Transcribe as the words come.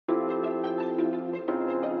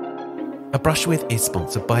A Brush With is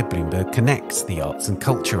sponsored by Bloomberg Connects, the arts and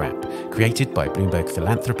culture app. Created by Bloomberg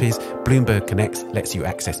Philanthropies, Bloomberg Connects lets you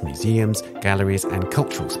access museums, galleries and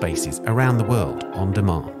cultural spaces around the world on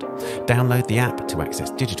demand. Download the app to access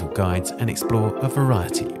digital guides and explore a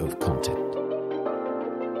variety of content.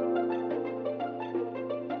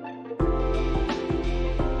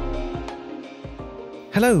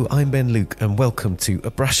 Hello, I'm Ben Luke and welcome to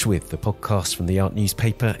A Brush With, the podcast from the Art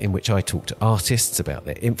newspaper in which I talk to artists about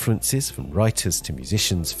their influences, from writers to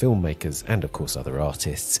musicians, filmmakers and of course other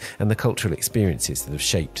artists, and the cultural experiences that have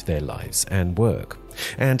shaped their lives and work.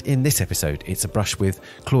 And in this episode, it's a brush with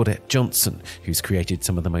Claudette Johnson, who's created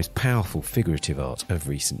some of the most powerful figurative art of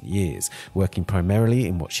recent years, working primarily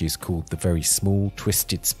in what she has called the very small,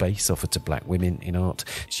 twisted space offered to black women in art.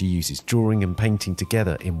 She uses drawing and painting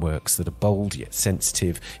together in works that are bold yet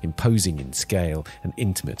sensitive, imposing in scale and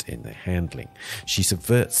intimate in their handling. She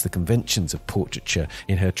subverts the conventions of portraiture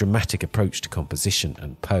in her dramatic approach to composition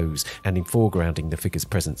and pose, and in foregrounding the figure's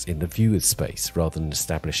presence in the viewer's space rather than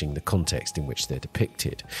establishing the context in which they're depicted.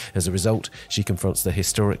 As a result, she confronts the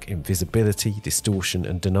historic invisibility, distortion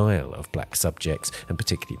and denial of black subjects, and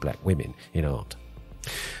particularly black women, in art.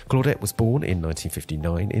 Claudette was born in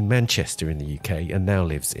 1959 in Manchester in the UK and now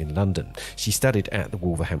lives in London. She studied at the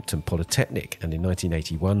Wolverhampton Polytechnic and in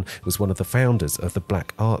 1981 was one of the founders of the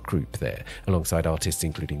Black Art Group there, alongside artists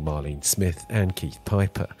including Marlene Smith and Keith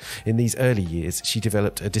Piper. In these early years, she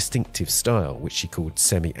developed a distinctive style which she called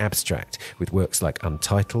semi-abstract, with works like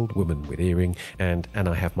Untitled, Woman with Earring and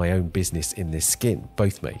I Have My Own Business in This Skin,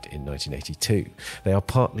 both made in 1982. They are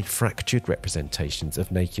partly fractured representations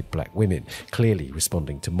of naked black women, clearly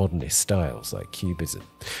responding to modernist styles like Cubism.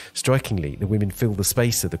 Strikingly, the women fill the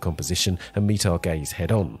space of the composition and meet our gaze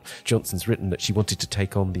head-on. Johnson's written that she wanted to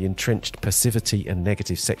take on the entrenched passivity and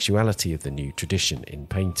negative sexuality of the new tradition in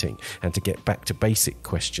painting, and to get back to basic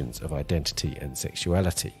questions of identity and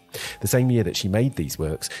sexuality. The same year that she made these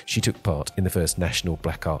works, she took part in the first National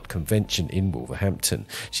Black Art Convention in Wolverhampton.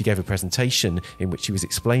 She gave a presentation in which she was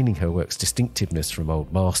explaining her work's distinctiveness from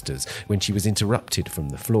old masters when she was interrupted from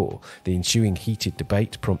the floor. The ensuing heated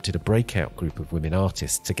debate prompted a breakout group of women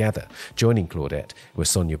artists to gather. Joining Claudette were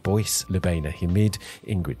Sonia Boyce, Lubaina Himid,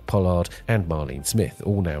 Ingrid Pollard and Marlene Smith,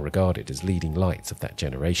 all now regarded as leading lights of that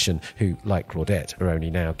generation who, like Claudette, are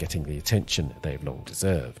only now getting the attention they have long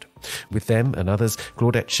deserved. With them and others,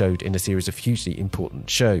 Claudette showed in a series of hugely important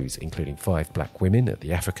shows, including 5 Black Women at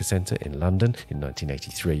the Africa Centre in London in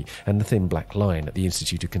 1983 and The Thin Black Line at the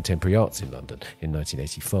Institute of Contemporary Arts in London in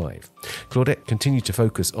 1985. Claudette continued to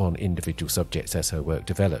focus on individual subjects as her work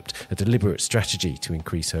developed, a deliberate strategy to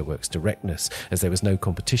increase her work's directness, as there was no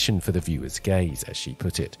competition for the viewer's gaze, as she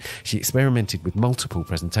put it. She experimented with multiple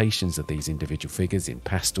presentations of these individual figures in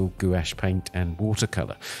pastel, gouache paint and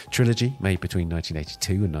watercolour. Trilogy, made between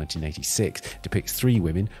 1982 and 1986, depicts 3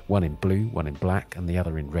 women, one in blue, one in black and the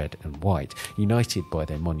other in red and white, united by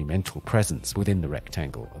their monumental presence within the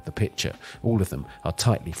rectangle of the picture. All of them are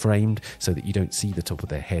tightly framed so that you don't see the top of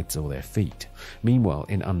their heads or their feet. Meanwhile,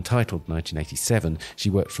 in Untitled 1987, she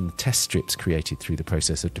worked from the test strips created through the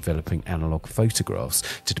process of developing analogue photographs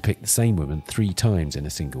to depict the same woman 3 times in a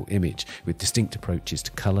single image, with distinct approaches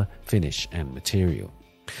to colour, finish and material.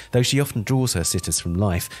 Though she often draws her sitters from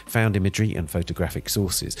life, found imagery and photographic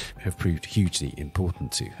sources have proved hugely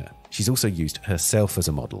important to her. She's also used herself as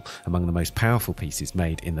a model. Among the most powerful pieces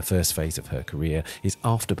made in the first phase of her career is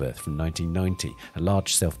Afterbirth from 1990, a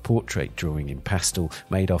large self-portrait drawing in pastel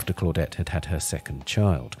made after Claudette had had her second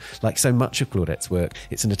child. Like so much of Claudette's work,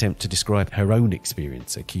 it's an attempt to describe her own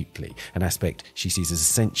experience acutely, an aspect she sees as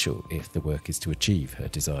essential if the work is to achieve her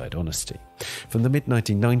desired honesty. From the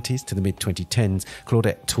mid-1990s to the mid-2010s,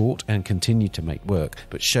 Claudette taught and continued to make work,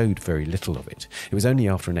 but showed very little of it. It was only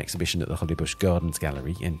after an exhibition at the Hollybush Gardens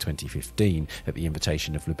Gallery in 2015, at the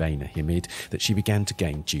invitation of Lubaina Himid, that she began to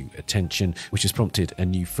gain due attention, which has prompted a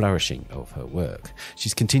new flourishing of her work.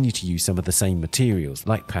 She's continued to use some of the same materials,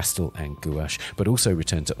 like pastel and gouache, but also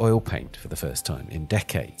returned to oil paint for the first time in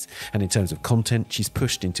decades. And in terms of content, she's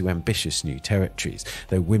pushed into ambitious new territories.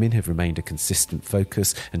 Though women have remained a consistent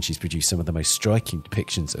focus, and she's produced some of the most striking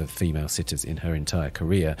depictions of female sitters in her entire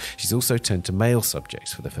career, she's also turned to male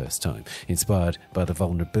subjects for the first time, inspired by the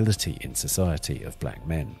vulnerability in society of black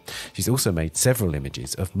men. She's also made several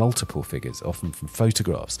images of multiple figures, often from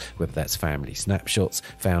photographs, whether that's family snapshots,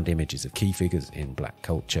 found images of key figures in black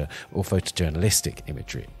culture, or photojournalistic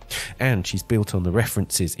imagery. And she's built on the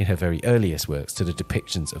references in her very earliest works to the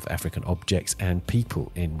depictions of African objects and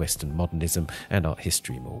people in Western modernism and art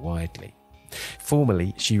history more widely.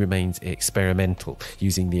 Formally, she remains experimental,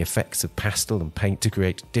 using the effects of pastel and paint to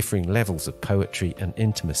create differing levels of poetry and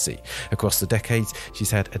intimacy. Across the decades,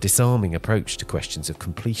 she's had a disarming approach to questions of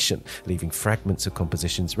completion, leaving fragments of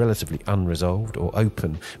compositions relatively unresolved or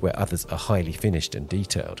open where others are highly finished and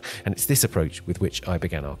detailed. And it's this approach with which I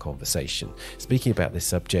began our conversation. Speaking about this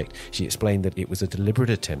subject, she explained that it was a deliberate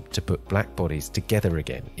attempt to put black bodies together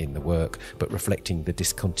again in the work, but reflecting the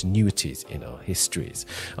discontinuities in our histories.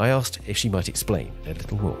 I asked if she might explain a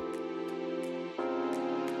little more.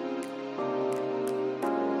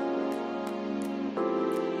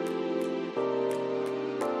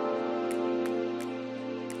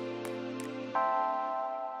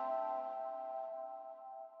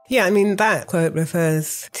 Yeah, I mean, that quote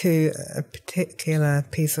refers to a particular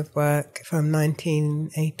piece of work from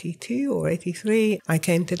 1982 or 83. I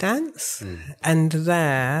came to dance. And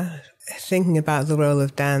there, thinking about the role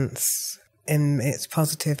of dance in its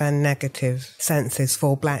positive and negative senses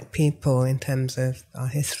for black people in terms of our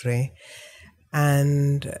history,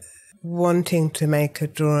 and wanting to make a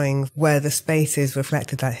drawing where the spaces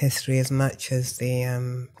reflected that history as much as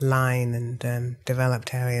the line and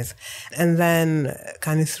developed areas. And then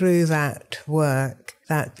kind of through that work,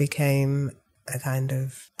 that became a kind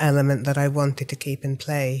of element that I wanted to keep in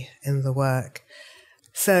play in the work.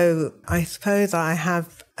 So I suppose I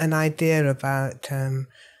have an idea about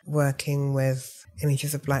working with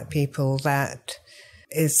images of black people that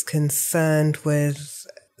is concerned with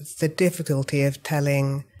the difficulty of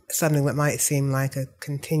telling something that might seem like a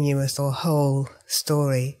continuous or whole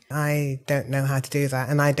story. I don't know how to do that,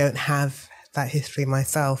 and I don't have that history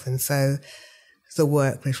myself, and so the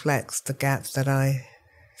work reflects the gaps that I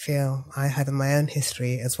feel I have in my own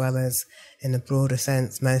history, as well as, in a broader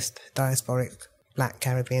sense, most diasporic black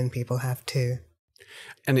Caribbean people have too.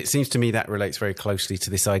 And it seems to me that relates very closely to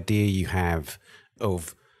this idea you have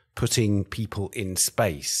of putting people in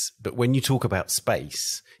space. But when you talk about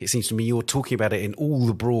space, it seems to me you're talking about it in all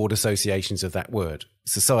the broad associations of that word: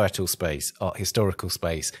 societal space, art historical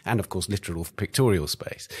space, and of course literal pictorial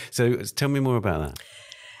space. So tell me more about that.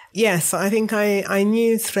 Yes, I think I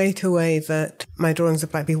knew straight away that my drawings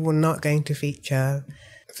of black people were not going to feature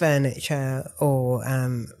furniture or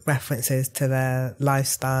references to their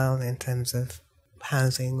lifestyle in terms of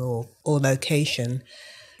housing or location,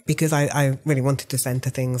 because I really wanted to centre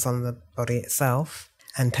things on the body itself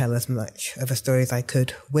and tell as much of a story as I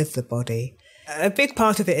could with the body. A big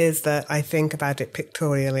part of it is that I think about it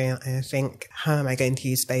pictorially, and I think, how am I going to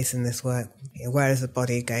use space in this work? Where is the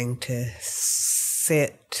body going to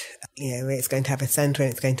sit? It's going to have a centre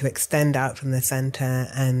and it's going to extend out from the centre,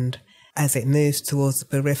 and as it moves towards the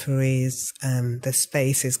peripheries, the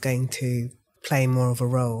space is going to play more of a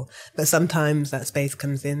role. But sometimes that space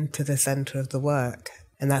comes into the centre of the work,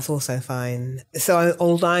 and that's also fine. So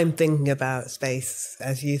although I'm thinking about space,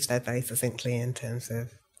 as you said very succinctly, in terms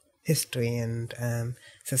of history and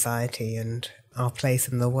society and our place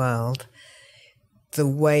in the world, the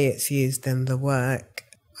way it's used in the work,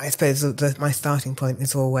 I suppose my starting point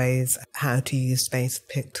is always how to use space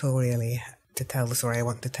pictorially to tell the story I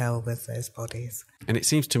want to tell with those bodies. And it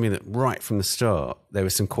seems to me that right from the start, there were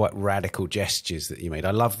some quite radical gestures that you made.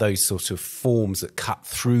 I love those sort of forms that cut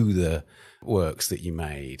through the works that you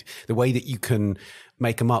made. The way that you can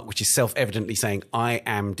make a mark which is self-evidently saying, I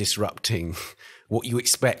am disrupting what you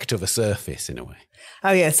expect of a surface in a way.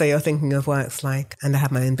 Oh, yeah, so you're thinking of works like And I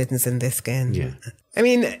Have My Own Business in This Skin. Yeah. I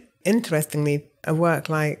mean, interestingly, a work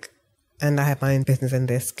like And I Have My Own Business in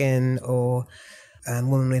This Skin, or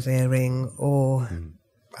Woman with Earring, or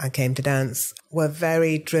I Came to Dance, were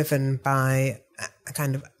very driven by a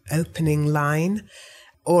kind of opening line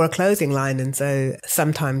or a closing line. And so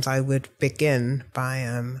sometimes I would begin by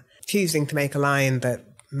choosing to make a line that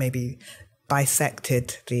maybe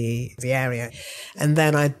bisected the area, and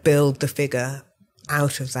then I'd build the figure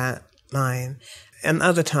out of that line. And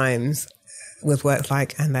other times, with works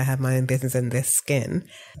like And I Have My Own Business in This Skin,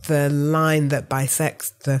 the line that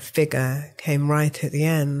bisects the figure came right at the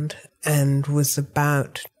end and was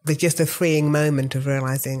about with just a freeing moment of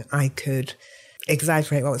realizing I could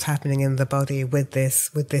exaggerate what was happening in the body with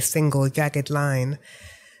this single jagged line.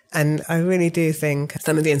 And I really do think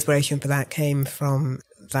some of the inspiration for that came from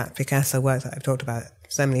that Picasso work that I've talked about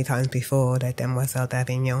so many times before, the Demoiselles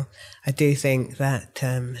d'Avignon. I do think that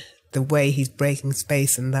the way he's breaking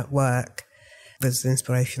space in that work was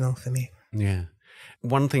inspirational for me. Yeah.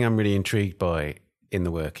 One thing I'm really intrigued by in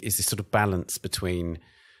the work is this sort of balance between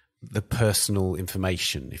the personal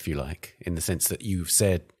information, if you like, in the sense that you've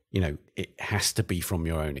said, it has to be from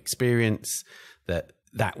your own experience,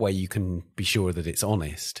 that way you can be sure that it's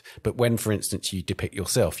honest. But when, for instance, you depict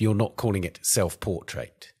yourself, you're not calling it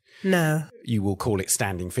self-portrait. No. You will call it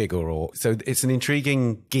standing figure, or so it's an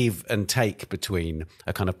intriguing give and take between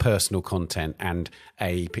a kind of personal content and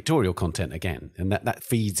a pictorial content again, and that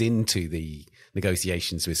feeds into the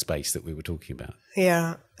negotiations with space that we were talking about.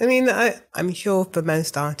 Yeah, I mean, I'm sure for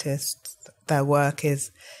most artists, their work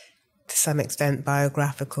is to some extent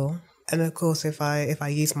biographical, and of course, if I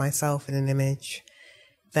use myself in an image,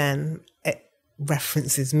 then it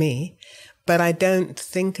references me, but I don't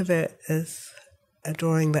think of it as a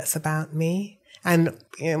drawing that's about me. And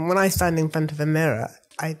when I stand in front of a mirror,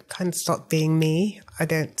 I kind of stop being me. I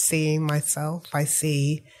don't see myself. I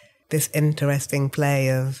see this interesting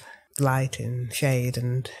play of light and shade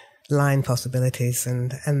and line possibilities,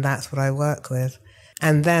 and that's what I work with.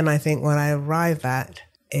 And then I think what I arrive at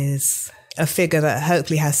is a figure that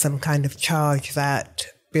hopefully has some kind of charge that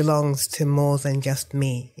belongs to more than just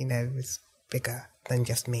me, is bigger than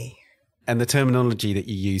just me. And the terminology that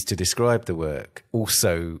you use to describe the work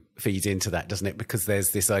also feeds into that, doesn't it? Because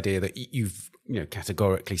there's this idea that you've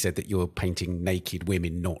categorically said that you're painting naked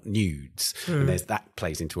women, not nudes, and that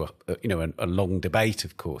plays into a long debate,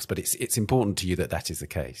 of course. But it's important to you that is the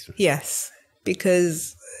case. Yes,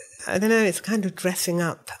 because I don't know, it's a kind of dressing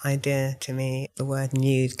up idea to me. The word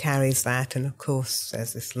nude carries that, and of course,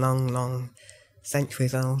 there's this long,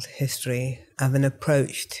 centuries-old history of an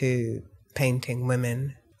approach to painting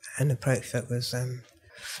women. An approach that was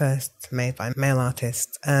first made by male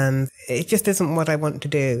artists. It just isn't what I want to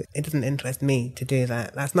do. It doesn't interest me to do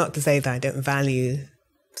that. That's not to say that I don't value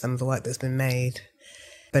some of the work that's been made,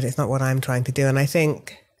 but it's not what I'm trying to do. And I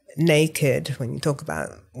think naked, when you talk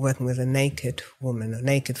about working with a naked woman, a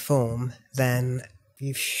naked form, then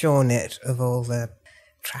you've shorn it of all the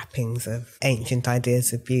trappings of ancient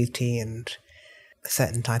ideas of beauty and a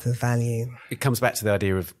certain type of value. It comes back to the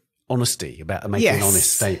idea of honesty, about making an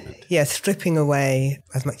honest statement. Yes, stripping away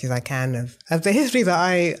as much as I can of the history that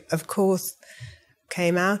I, of course,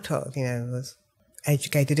 came out of, was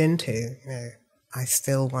educated into. I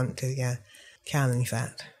still want to, challenge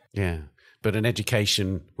that. Yeah, but an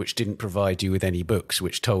education which didn't provide you with any books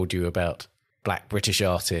which told you about Black British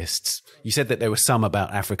artists. You said that there were some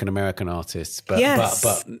about African American artists, but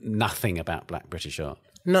nothing about Black British art.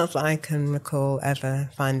 Not that I can recall ever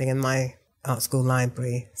finding in my art school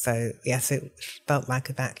library. So yes, it felt like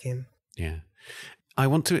a vacuum. Yeah. I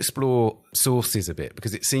want to explore sources a bit,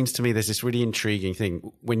 because it seems to me there's this really intriguing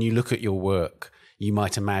thing. When you look at your work, you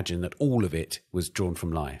might imagine that all of it was drawn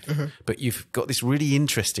from life. Mm-hmm. But you've got this really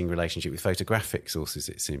interesting relationship with photographic sources,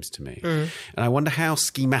 it seems to me. Mm. And I wonder how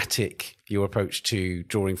schematic your approach to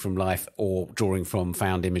drawing from life or drawing from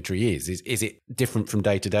found imagery is. Is it different from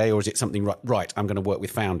day to day, or is it something, right, I'm going to work with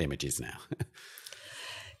found images now?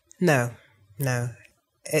 No.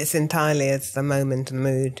 It's entirely as the moment and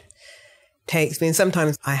mood takes me. And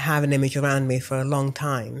sometimes I have an image around me for a long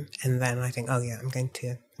time, and then I think, I'm going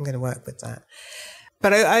to work with that.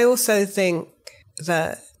 But I also think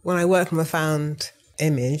that when I work from a found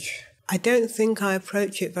image, I don't think I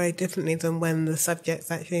approach it very differently than when the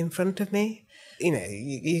subject's actually in front of me.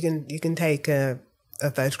 You can take a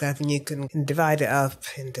photograph and you can divide it up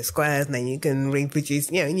into squares, and then you can reproduce,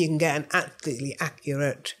 and you can get an absolutely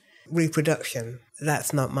accurate reproduction.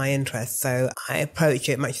 That's not my interest. So I approach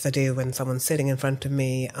it much as I do when someone's sitting in front of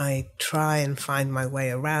me. I try and find my way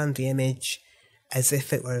around the image as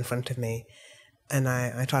if it were in front of me. And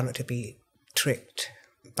I try not to be tricked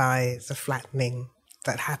by the flattening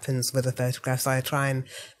that happens with a photograph. So I try and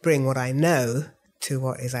bring what I know to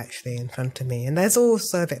what is actually in front of me. And there's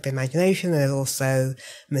also a bit of imagination. There's also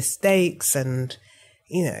mistakes, and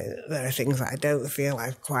there are things that I don't feel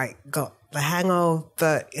I've quite got the hang of,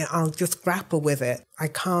 but I'll just grapple with it. I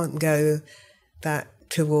can't go that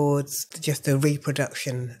towards just a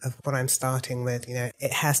reproduction of what I'm starting with.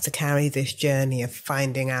 It has to carry this journey of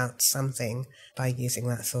finding out something by using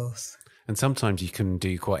that source. And sometimes you can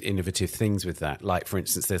do quite innovative things with that. Like, for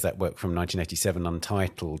instance, there's that work from 1987,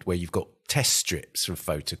 Untitled, where you've got test strips from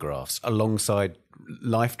photographs alongside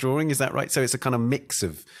life drawing. Is that right? So it's a kind of mix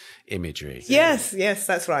of imagery. Yes,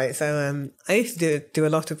 that's right. So I used to do a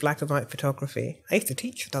lot of black and white photography. I used to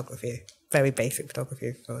teach photography, very basic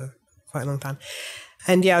photography, for quite a long time.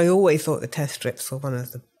 And I always thought the test strips were one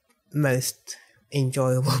of the most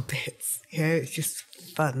enjoyable bits. It's just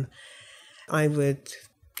fun. I would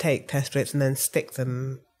take test strips and then stick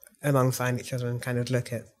them alongside each other and kind of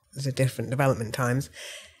look at the different development times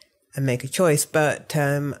and make a choice. But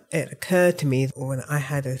it occurred to me when I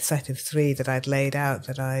had a set of 3 that I'd laid out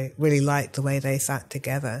that I really liked the way they sat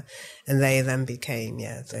together, and they then became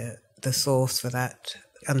the source for that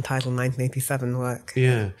Untitled 1987 work.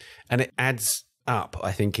 Yeah, and it adds up,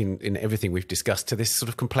 I think, in everything we've discussed to this sort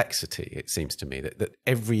of complexity. It seems to me that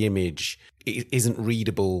every image isn't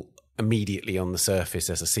readable immediately on the surface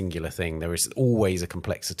as a singular thing. There is always a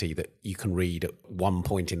complexity that you can read at one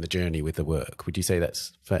point in the journey with the work. Would you say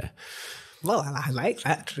that's fair? Well, I like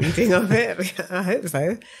that reading of it. I hope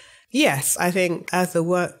so. Yes, I think as the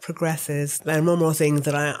work progresses, there are more and more things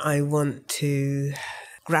that I want to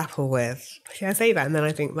grapple with. I say that, and then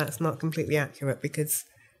I think that's not completely accurate, because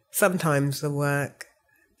sometimes the work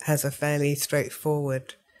has a fairly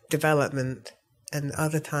straightforward development, and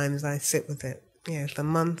other times I sit with it, for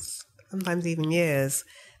months, sometimes even years,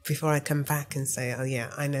 before I come back and say, oh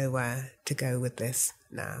yeah, I know where to go with this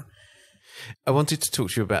now. I wanted to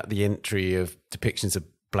talk to you about the entry of depictions of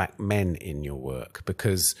black men in your work,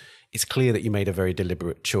 because it's clear that you made a very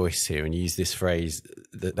deliberate choice here, and you used this phrase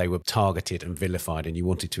that they were targeted and vilified, and you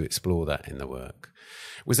wanted to explore that in the work.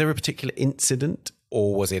 Was there a particular incident,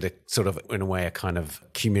 or was it a sort of, in a way, a kind of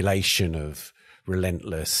accumulation of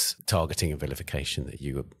relentless targeting and vilification that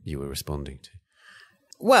you were responding to?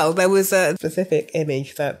 Well, there was a specific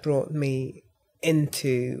image that brought me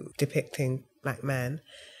into depicting black men,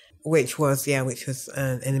 which was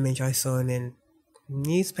an image I saw in a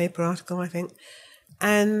newspaper article, I think.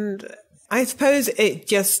 And I suppose it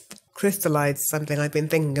just crystallized something I've been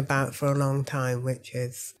thinking about for a long time, which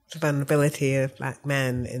is the vulnerability of black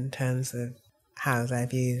men in terms of how they're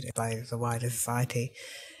viewed by the wider society.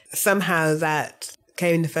 Somehow that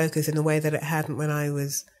came into focus in a way that it hadn't when I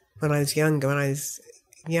was younger. When I was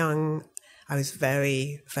young, I was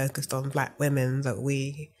very focused on black women, that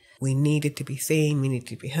we needed to be seen, we needed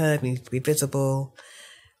to be heard, we needed to be visible.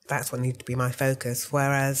 That's what needed to be my focus.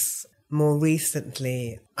 Whereas more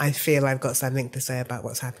recently, I feel I've got something to say about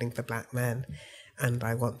what's happening for black men, and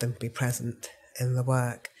I want them to be present in the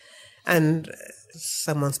work. And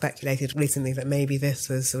someone speculated recently that maybe this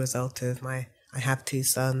was a result of I have two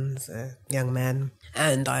sons, young men,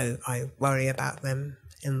 and I worry about them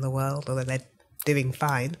in the world, although they're doing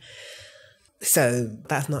fine. So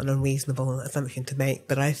that's not an unreasonable assumption to make.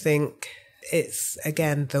 But I think it's,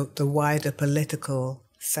 again, the wider political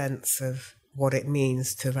sense of what it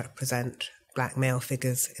means to represent black male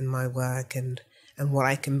figures in my work, and what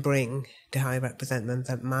I can bring to how I represent them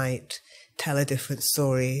that might tell a different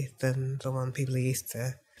story than the one people are used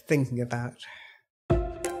to thinking about.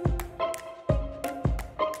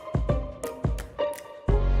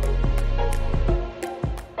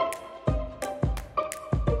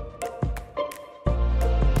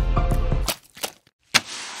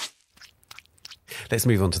 Let's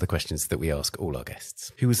move on to the questions that we ask all our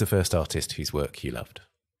guests. Who was the first artist whose work you loved?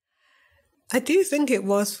 I do think it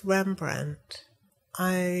was Rembrandt.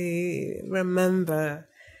 I remember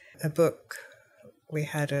a book we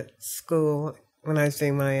had at school when I was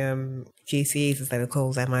doing my GCEs, as they were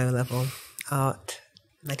called, then my O-level art.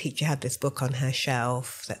 My teacher had this book on her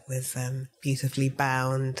shelf that was beautifully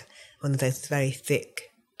bound, one of those very thick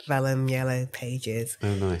vellum yellow pages.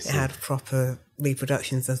 Oh, nice. It had proper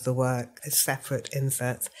reproductions of the work, separate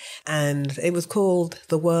inserts. And it was called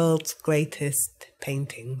The World's Greatest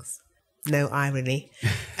Paintings. No irony.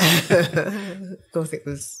 Of course, it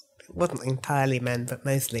wasn't entirely men, but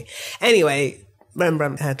mostly. Anyway,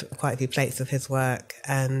 Rembrandt had quite a few plates of his work,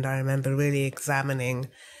 and I remember really examining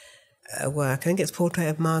a work. I think it's Portrait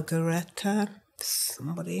of Margareta,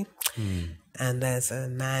 somebody. And there's a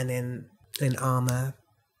man in armour,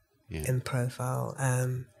 in profile.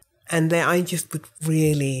 And then I just would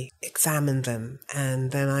really examine them.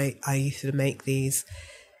 And then I used to make these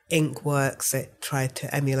ink works that tried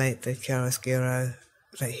to emulate the chiaroscuro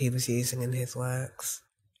that he was using in his works.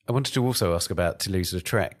 I wanted to also ask about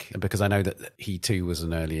Toulouse-Lautrec, because I know that he too was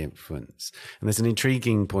an early influence. And there's an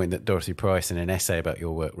intriguing point that Dorothy Price, in an essay about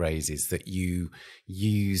your work, raises, that you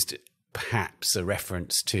used perhaps a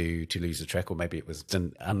reference to Toulouse-Lautrec, or maybe it was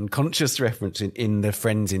an unconscious reference in the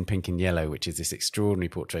Friends in Pink and Yellow, which is this extraordinary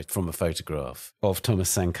portrait from a photograph of Thomas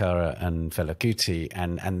Sankara and Fela Kuti,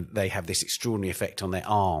 and they have this extraordinary effect on their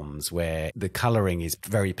arms where the colouring is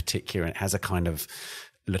very particular and it has a kind of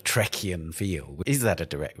Lautrecian feel. Is that a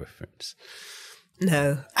direct reference?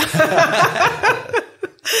 No.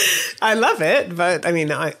 I love it, but I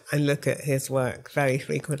mean, I look at his work very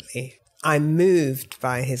frequently. I'm moved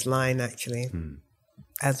by his line, actually,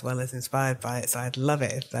 as well as inspired by it. So I'd love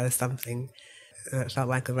it if there was something that felt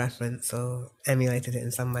like a reference or emulated it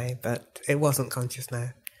in some way, but it wasn't conscious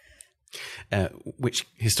now. Which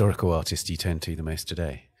historical artist do you turn to the most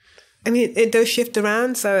today? I mean, it does shift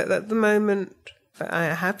around. So at the moment, I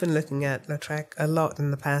have been looking at Lautrec a lot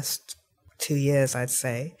in the past 2 years, I'd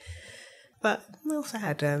say. But I also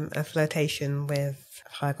had a flirtation with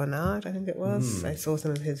Fragonard, I think it was. I saw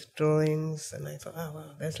some of his drawings and I thought, oh,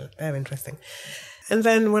 wow, they're interesting. And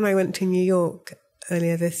then when I went to New York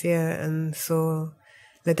earlier this year and saw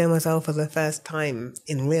Les Demoiselles for the first time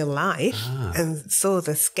in real life and saw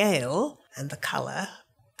the scale and the colour,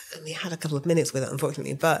 and we had a couple of minutes with it,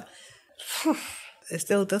 unfortunately, but it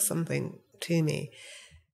still does something to me.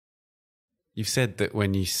 You've said that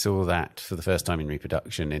when you saw that for the first time in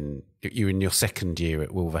reproduction, you were in your second year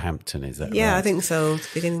at Wolverhampton, is that right? Yeah, I think so.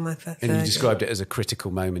 Beginning of my third And you year. described it as a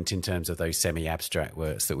critical moment in terms of those semi-abstract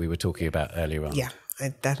works that we were talking about earlier on. Yeah, I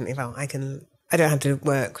definitely felt I don't have to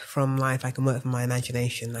work from life. I can work from my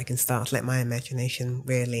imagination. I can start to let my imagination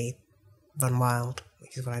really run wild,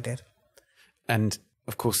 which is what I did. And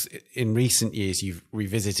of course, in recent years, you've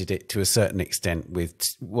revisited it to a certain extent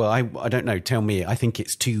with, well, I don't know, tell me, I think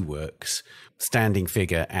it's two works, Standing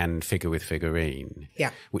Figure and Figure with Figurine,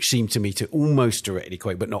 which seem to me to almost directly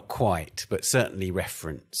quote, but not quite, but certainly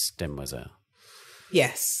reference Demoiselles.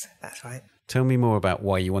 Yes, that's right. Tell me more about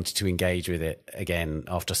why you wanted to engage with it again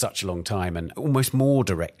after such a long time, and almost more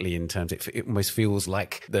directly in terms, it almost feels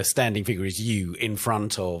like the standing figure is you in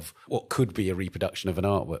front of what could be a reproduction of an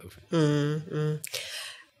artwork.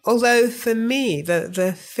 Although for me,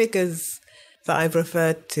 the figures that I've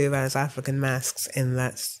referred to as African masks in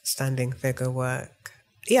that standing figure work,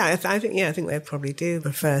 I think they probably do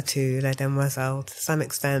refer to Les Demoiselles to some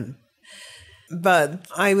extent. But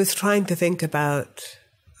I was trying to think about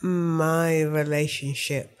my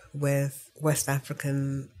relationship with West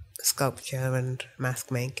African sculpture and mask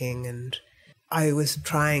making, and I was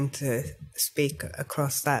trying to speak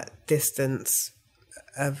across that distance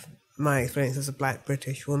of my experience as a Black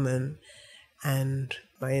British woman and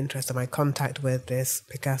my interest and my contact with this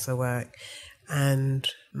Picasso work and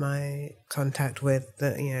my contact with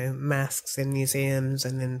the masks in museums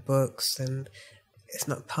and in books, and it's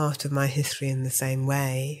not part of my history in the same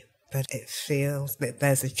way. But it feels that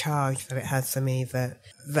there's a charge that it has for me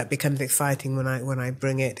that becomes exciting when I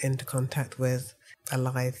bring it into contact with a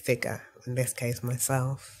live figure, in this case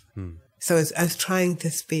myself. So I was trying to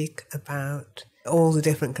speak about all the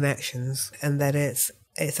different connections, and that it's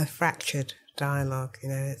a fractured dialogue.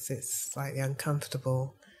 It's slightly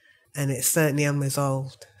uncomfortable, and it's certainly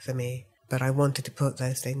unresolved for me. But I wanted to put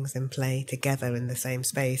those things in play together in the same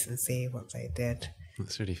space and see what they did.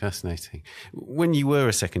 That's really fascinating. When you were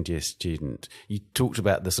a second-year student, you talked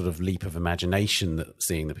about the sort of leap of imagination that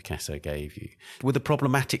seeing the Picasso gave you. Were the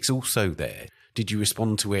problematics also there? Did you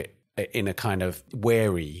respond to it in a kind of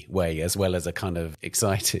wary way as well as a kind of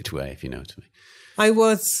excited way, if you know what I mean? I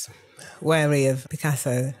was wary of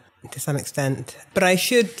Picasso to some extent, but I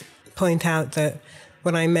should point out that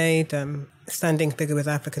when I made Standing Figure with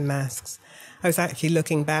African Masks, I was actually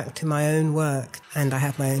looking back to my own work, and I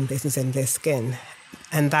have my own business in this skin.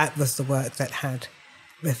 And that was the work that had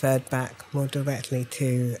referred back more directly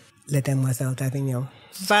to Les Demoiselles d'Avignon.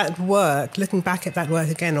 That work, looking back at that work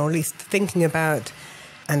again, or at least thinking about,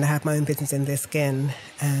 and I have my own business in this skin,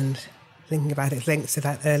 and thinking about its links to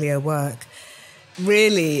that earlier work,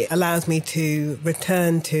 really allows me to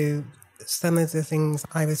return to some of the things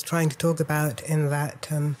I was trying to talk about in that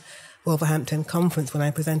Wolverhampton conference when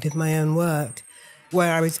I presented my own work,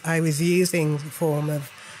 where I was using the form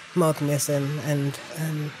of modernism and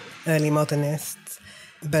early modernists,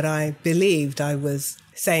 but I believed I was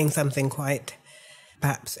saying something quite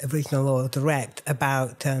perhaps original or direct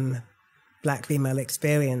about Black female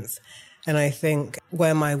experience. And I think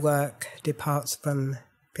where my work departs from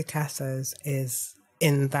Picasso's is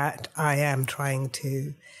in that I am trying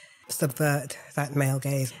to subvert that male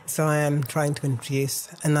gaze. So I am trying to introduce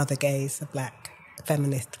another gaze, a Black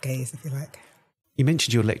feminist gaze, if you like. You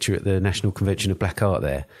mentioned your lecture at the National Convention of Black Art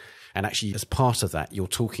there. And actually, as part of that, you're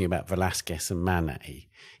talking about Velázquez and Manet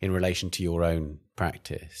in relation to your own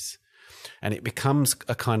practice. And it becomes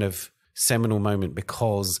a kind of seminal moment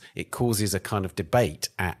because it causes a kind of debate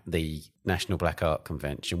at the National Black Art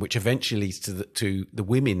Convention, which eventually leads to the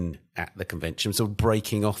women at the convention sort of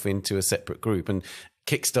breaking off into a separate group and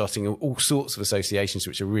kickstarting all sorts of associations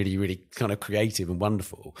which are really, really kind of creative and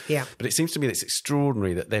wonderful. Yeah. But it seems to me that it's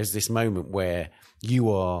extraordinary that there's this moment where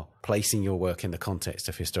you are placing your work in the context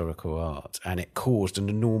of historical art, and it caused an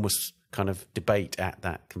enormous kind of debate at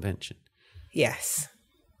that convention. Yes.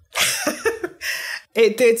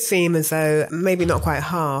 It did seem as though maybe not quite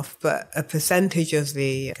half, but a percentage of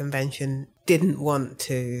the convention didn't want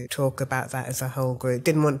to talk about that as a whole group,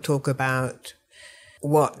 didn't want to talk about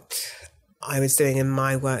what I was doing in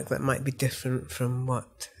my work that might be different from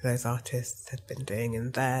what those artists had been doing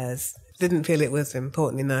in theirs. Didn't feel it was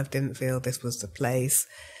important enough, didn't feel this was the place.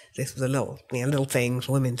 This was a little thing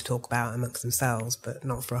for women to talk about amongst themselves, but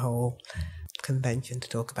not for a whole convention to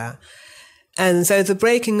talk about. And so the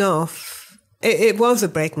breaking off, it was a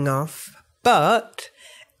breaking off, but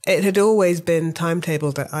it had always been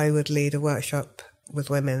timetabled that I would lead a workshop with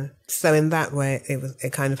women. So in that way,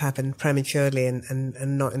 it kind of happened prematurely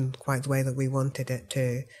and not in quite the way that we wanted it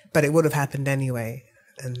to. But it would have happened anyway,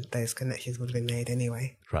 and those connections would have been made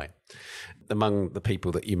anyway. Right. Among the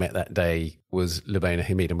people that you met that day was Lubaina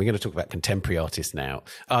Himid, and we're going to talk about contemporary artists now.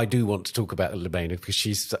 I do want to talk about Lubaina because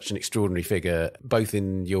she's such an extraordinary figure, both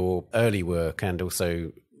in your early work and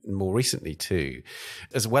also more recently too.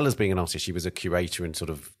 As well as being an artist, she was a curator and sort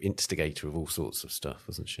of instigator of all sorts of stuff,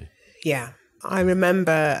 wasn't she? Yeah. I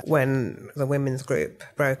remember when the women's group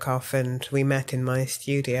broke off and we met in my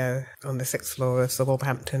studio on the 6th floor of the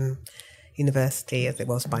Wolverhampton University, as it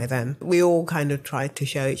was by then. We all kind of tried to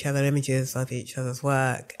show each other images of each other's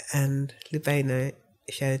work, and Lubaina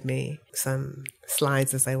showed me some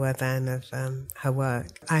slides, as they were then, of her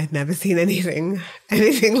work. I had never seen anything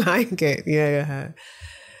like it. You know,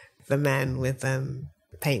 the men with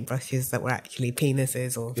paintbrushes that were actually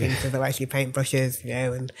penises, or things that were actually paintbrushes, you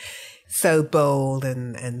know, and so bold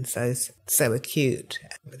and so acute,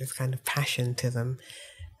 with this kind of passion to them.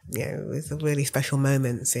 You know, it was a really special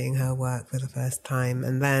moment seeing her work for the first time.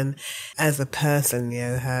 And then as a person, you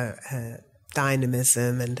know, her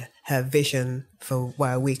dynamism and her vision for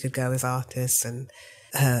where we could go as artists, and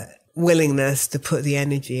her willingness to put the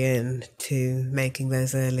energy in to making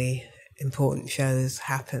those early important shows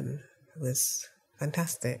happen was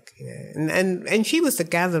fantastic, you know. And she was the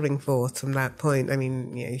gathering force from that point. I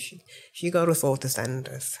mean, you know, she got us all to send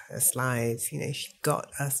us her slides, you know, she got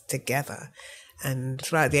us together. And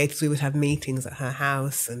throughout the 80s, we would have meetings at her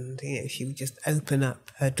house, and, you know, she would just open up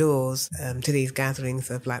her doors to these gatherings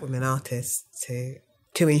of Black women artists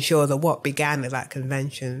to ensure that what began at that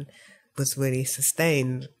convention was really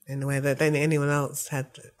sustained in a way that I don't think anyone else had,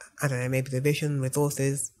 I don't know, maybe the vision,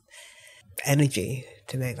 resources, energy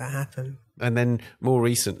to make that happen. And then more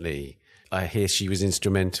recently, I hear she was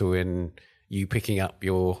instrumental in you picking up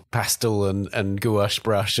your pastel and gouache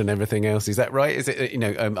brush and everything else. Is that right? Is it, you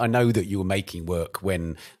know, I know that you were making work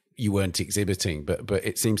when you weren't exhibiting, but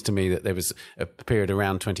it seems to me that there was a period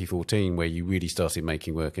around 2014 where you really started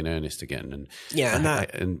making work in earnest again. And yeah,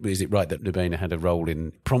 and is it right that Lubaina had a role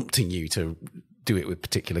in prompting you to do it with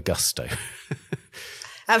particular gusto?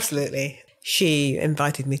 Absolutely. She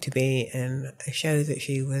invited me to be in a show that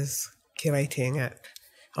she was curating at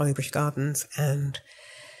Hollybush Gardens, and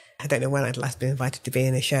I don't know when I'd last been invited to be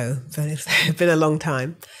in a show, but it's been a long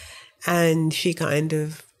time. And she kind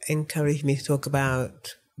of encouraged me to talk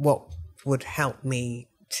about what would help me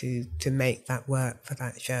to make that work for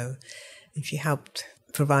that show. And she helped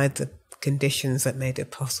provide the conditions that made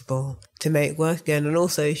it possible to make work again. And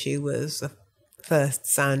also she was the first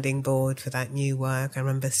sounding board for that new work. I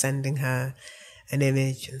remember sending her an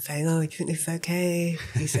image and saying, "Oh, do you think this is okay?"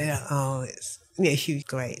 She said, "Oh, it's," yeah, she was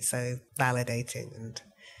great. So validating and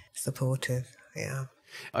supportive, yeah.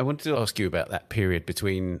 I wanted to ask you about that period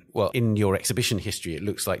between, well, in your exhibition history, it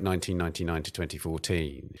looks like 1999 to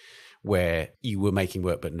 2014, where you were making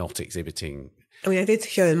work but not exhibiting. I mean, I did a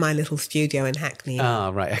show in my little studio in Hackney. Ah,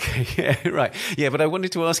 right, okay, yeah, right. Yeah, but I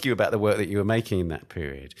wanted to ask you about the work that you were making in that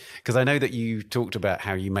period, because I know that you talked about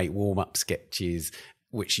how you make warm-up sketches,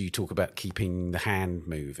 which you talk about keeping the hand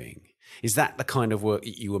moving. Is that the kind of work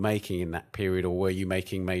that you were making in that period, or were you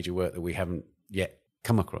making major work that we haven't yet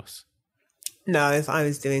come across? No, I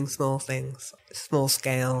was doing small things, small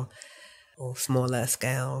scale or smaller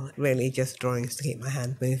scale, really just drawings to keep my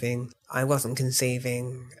hand moving. I wasn't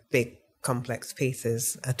conceiving big, complex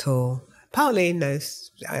pieces at all. Partly, no,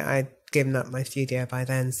 I'd given up my studio by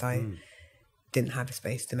then, so I didn't have a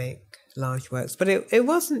space to make large works. But it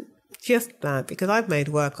wasn't just that, because I've made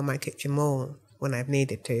work on my kitchen wall when I've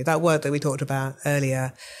needed to. That work that we talked about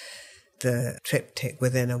earlier, the triptych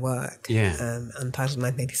within a work, untitled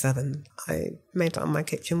 1987, I made that on my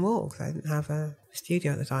kitchen wall because I didn't have a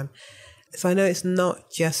studio at the time. So I know it's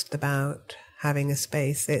not just about having a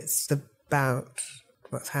space, it's about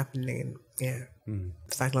what's happening,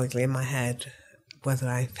 psychologically in my head, whether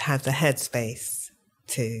I have the headspace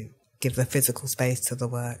to give the physical space to the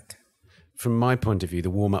work. From my point of view, the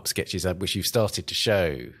warm-up sketches which you've started to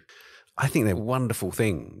show, I think they're wonderful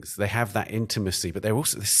things. They have that intimacy, but they're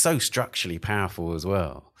so structurally powerful as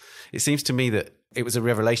well. It seems to me that it was a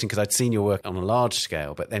revelation because I'd seen your work on a large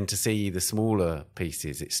scale, but then to see the smaller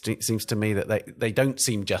pieces, it seems to me that they don't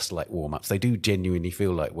seem just like warm-ups. They do genuinely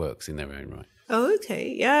feel like works in their own right. Oh,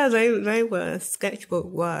 okay. Yeah, they were sketchbook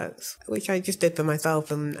works, which I just did for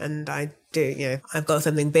myself, and I do, I've got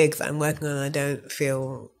something big that I'm working on and I don't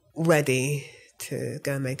feel ready to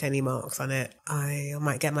go and make any marks on it. I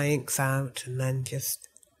might get my inks out and then just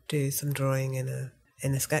do some drawing in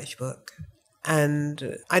a sketchbook.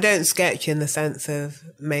 And I don't sketch in the sense of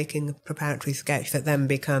making a preparatory sketch that then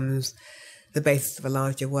becomes the basis of a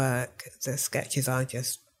larger work. The sketches are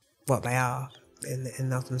just what they are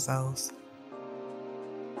in of themselves.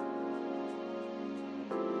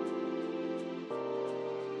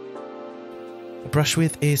 Brush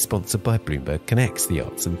With is sponsored by Bloomberg Connects, the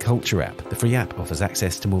arts and culture app. The free app offers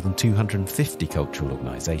access to more than 250 cultural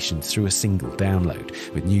organisations through a single download,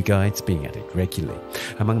 with new guides being added regularly.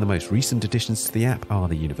 Among the most recent additions to the app are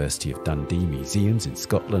the University of Dundee Museums in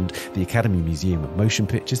Scotland, the Academy Museum of Motion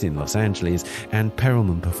Pictures in Los Angeles, and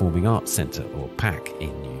Perelman Performing Arts Centre, or PAC,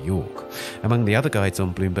 in New York. Among the other guides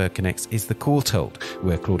on Bloomberg Connects is The Courtauld,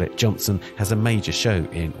 where Claudette Johnson has a major show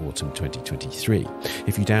in autumn 2023.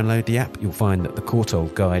 If you download the app, you'll find that the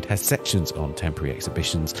Courtauld guide has sections on temporary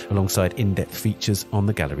exhibitions alongside in-depth features on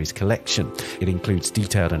the gallery's collection. It includes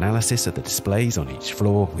detailed analysis of the displays on each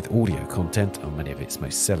floor with audio content on many of its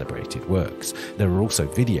most celebrated works. There are also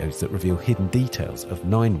videos that reveal hidden details of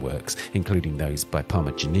 9 works, including those by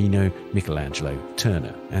Parmigianino, Michelangelo,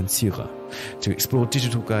 Turner and Seurat. To explore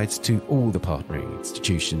digital guides to all the partnering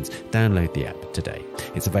institutions, download the app today.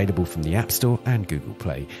 It's available from the App Store and Google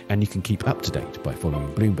Play, and you can keep up to date by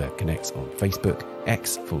following Bloomberg Connects on Facebook,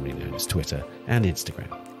 X, formerly known as Twitter, and Instagram.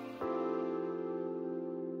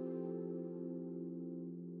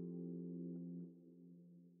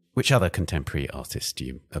 Which other contemporary artists do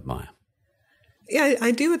you admire? Yeah,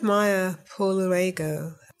 I do admire Paula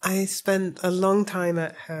Rego. I spent a long time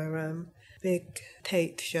at her big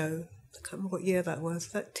Tate show. I can't remember what year that was.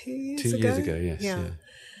 Was that 2 years ago? 2 years ago, yes. Yeah.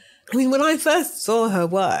 I mean, when I first saw her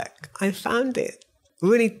work, I found it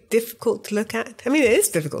really difficult to look at. I mean, it is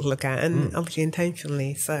difficult to look at, and obviously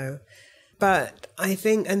intentionally so. But I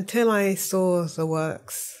think until I saw the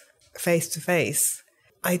works face to face,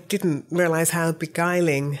 I didn't realise how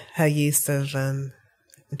beguiling her use of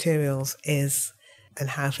materials is, and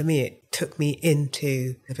how, for me, it took me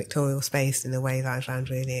into the pictorial space in a way that I found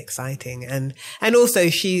really exciting. And also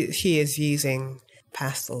she is using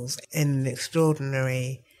pastels in an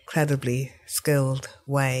extraordinary, incredibly skilled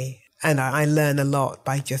way. And I learn a lot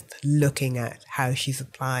by just looking at how she's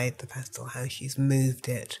applied the pastel, how she's moved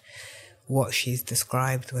it, what she's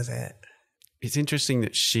described with it. It's interesting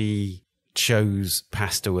that she chose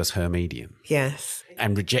pastel as her medium. Yes.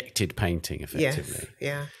 And rejected painting, effectively. Yes,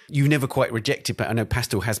 yeah. You never quite rejected, but I know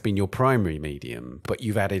pastel has been your primary medium, but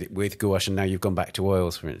you've added it with gouache and now you've gone back to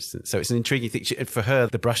oils, for instance. So it's an intriguing thing. For her,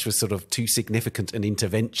 the brush was sort of too significant an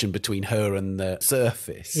intervention between her and the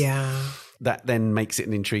surface. Yeah. That then makes it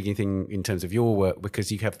an intriguing thing in terms of your work,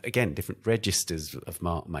 because you have, again, different registers of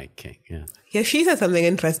mark making. Yeah. Yeah, she said something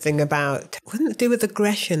interesting about, wasn't it to do with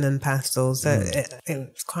aggression and pastels?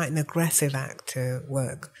 It's quite an aggressive act to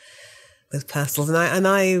work with pastels. And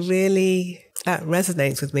I really, that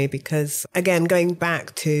resonates with me because, again, going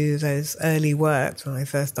back to those early works when I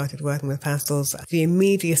first started working with pastels, the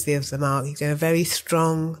immediacy of the mark, you get a very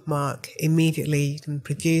strong mark immediately. You can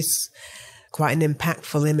produce quite an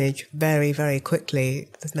impactful image very, very quickly.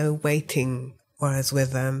 There's no waiting. Whereas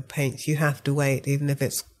with paints, you have to wait. Even if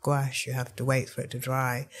it's gouache, you have to wait for it to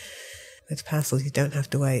dry. With pastels, you don't have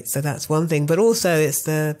to wait. So that's one thing. But also it's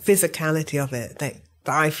the physicality of it that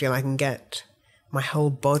I feel I can get my whole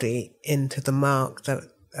body into the mark that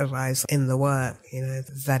arrives in the work, you know,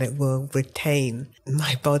 that it will retain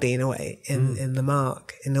my body in a way, in the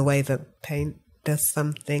mark, in a way that paint does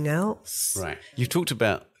something else. Right. You've talked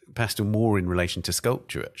about pastel more in relation to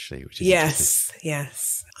sculpture, actually, which is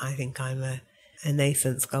yes. I think I'm a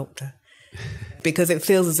nascent sculptor because it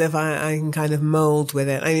feels as if I can kind of mould with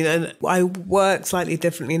it. I mean, and I work slightly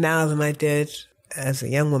differently now than I did as a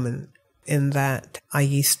young woman, in that I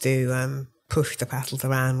used to push the pastels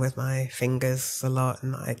around with my fingers a lot,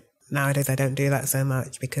 and nowadays I don't do that so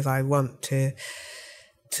much because I want to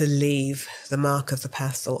leave the mark of the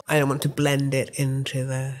pastel. I don't want to blend it into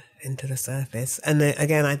the surface. And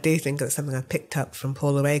again, I do think it's something I picked up from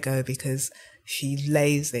Paula Rego, because she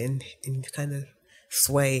lays it in kind of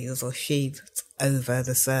sways or sheets over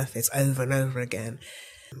the surface over and over again,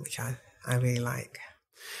 which I really like.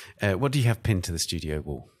 What do you have pinned to the studio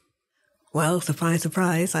wall? Well, surprise,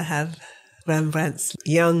 surprise, I have Rembrandt's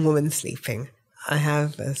Young Woman Sleeping. I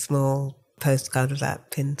have a small postcard of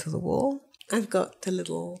that pinned to the wall. I've got a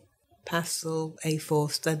little pastel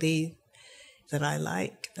A4 study that I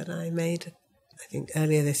like, that I made, I think,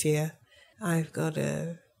 earlier this year. I've got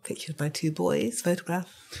a picture of my 2 boys photograph.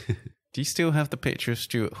 Do you still have the picture of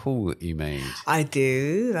Stuart Hall that you made? I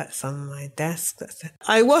do. That's on my desk.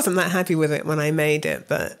 I wasn't that happy with it when I made it,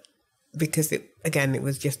 but because it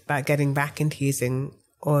was just about getting back into using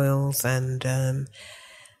oils, and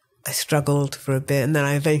I struggled for a bit, and then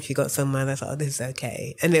I eventually got somewhere and I thought, oh, this is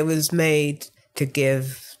okay. And it was made to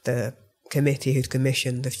give the committee who'd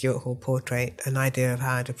commissioned the Stuart Hall portrait an idea of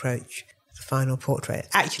how I'd approach the final portrait.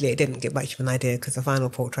 Actually, it didn't give much of an idea because the final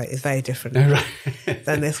portrait is very different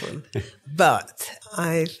than this one. But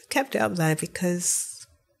I've kept it up there because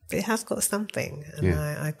it has got something, and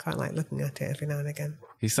I quite like looking at it every now and again.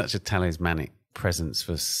 He's such a talismanic presence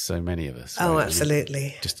for so many of us. Oh, right?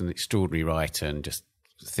 absolutely. Just an extraordinary writer and just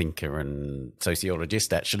thinker and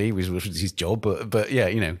sociologist, actually, which was his job. But yeah,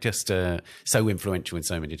 just so influential in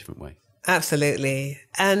so many different ways. Absolutely.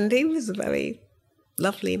 And he was a very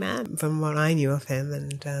lovely man from what I knew of him.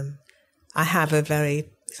 And I have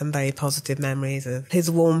some very positive memories of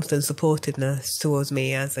his warmth and supportiveness towards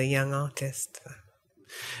me as a young artist.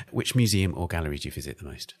 Which museum or gallery do you visit the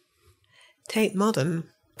most? Tate Modern,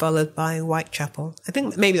 followed by Whitechapel. I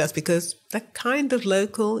think maybe that's because they're kind of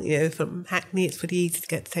local. From Hackney, it's pretty easy to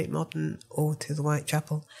get to Tate Modern or to the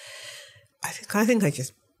Whitechapel. I think I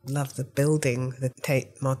just love the building, the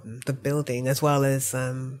Tate Modern, the building, as well as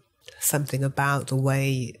something about the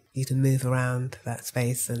way you can move around that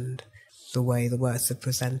space and the way the works are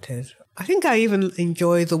presented. I think I even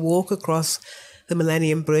enjoy the walk across the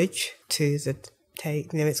Millennium Bridge to the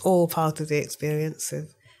Tate. It's all part of the experience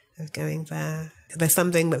of going there. There's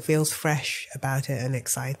something that feels fresh about it and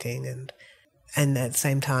exciting, and at the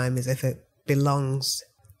same time as if it belongs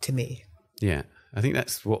to me. Yeah, I think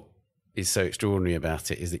that's what is so extraordinary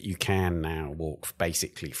about it, is that you can now walk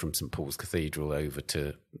basically from St Paul's Cathedral over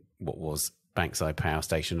to what was Bankside Power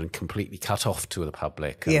Station and completely cut off to the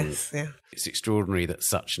public. And yes, yeah. It's extraordinary that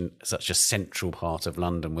such a central part of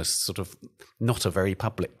London was sort of not a very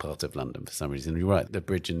public part of London for some reason. You're right, the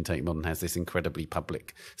bridge in Tate Modern has this incredibly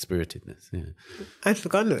public spiritedness. Yeah, I'd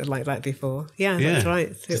forgotten it was like that before. Yeah, that's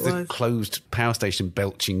right. Just a closed power station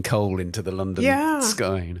belching coal into the London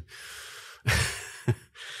sky.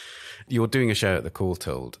 You're doing a show at the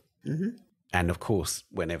Courtauld. Mm-hmm. And of course,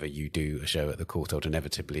 whenever you do a show at the Courtauld,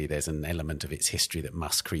 inevitably there's an element of its history that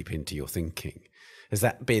must creep into your thinking. Has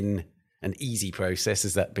that been an easy process?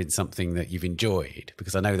 Has that been something that you've enjoyed?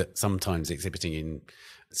 Because I know that sometimes exhibiting in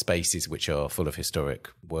spaces which are full of historic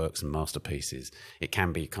works and masterpieces, it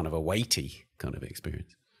can be kind of a weighty kind of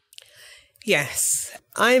experience. Yes.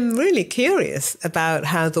 I'm really curious about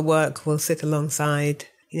how the work will sit alongside,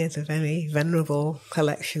 the very venerable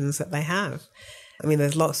collections that they have. I mean,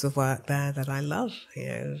 there's lots of work there that I love,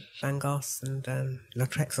 Van Gogh and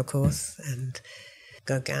Lautrec, of course, and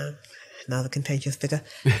Gauguin, another contentious figure.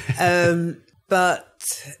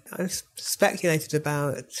 But I've speculated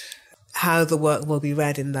about how the work will be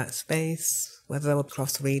read in that space, whether there will be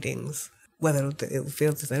cross readings, whether it will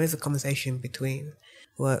feel that there is a conversation between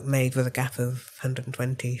work made with a gap of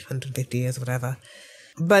 120, 150 years, or whatever.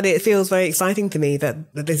 But it feels very exciting to me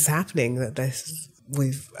that this is happening,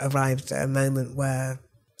 we've arrived at a moment where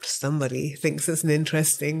somebody thinks it's an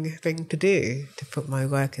interesting thing to do, to put my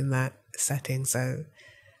work in that setting. So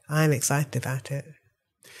I'm excited about it.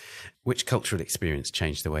 Which cultural experience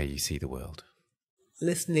changed the way you see the world?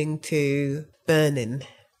 Listening to Burnin'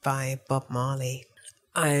 by Bob Marley.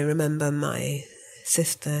 I remember my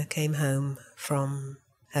sister came home from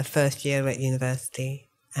her first year at university,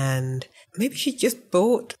 and maybe she just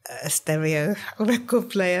bought a stereo record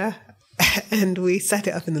player, and we set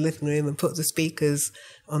it up in the living room and put the speakers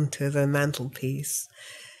onto the mantelpiece.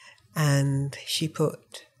 And she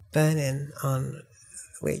put Burnin' on,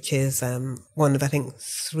 which is one of, I think,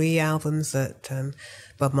 3 albums that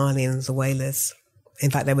Bob Marley and the Wailers,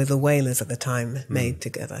 in fact, they were the Wailers at the time, made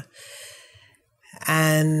together.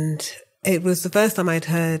 And it was the first time I'd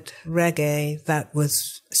heard reggae that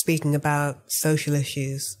was speaking about social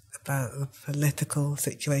issues, about the political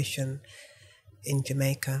situation in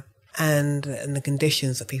Jamaica and the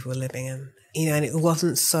conditions that people were living in. And it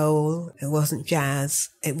wasn't soul, it wasn't jazz,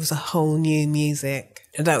 it was a whole new music.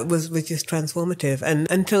 And that was just transformative. And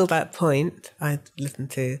until that point, I'd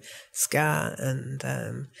listened to ska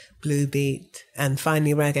and blue beat and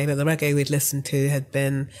finally reggae, but the reggae we'd listened to had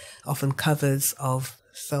been often covers of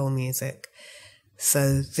soul music.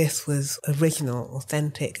 So this was original,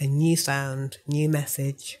 authentic, a new sound, new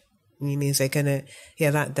message, new music. And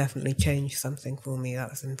that definitely changed something for me. That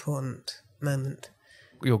was an important moment.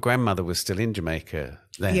 Your grandmother was still in Jamaica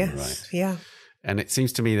then, yes, right? Yeah. And it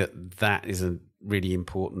seems to me that is a really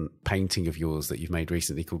important painting of yours that you've made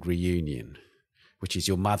recently called Reunion, which is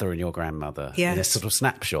your mother and your grandmother in a sort of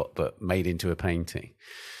snapshot, but made into a painting.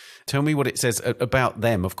 Tell me what it says about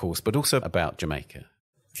them, of course, but also about Jamaica.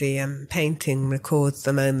 The painting records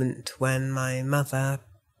the moment when my mother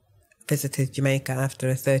visited Jamaica after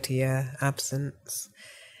a 30-year absence.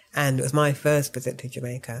 And it was my first visit to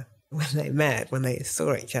Jamaica. When they met, when they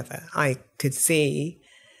saw each other, I could see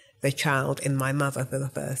the child in my mother for the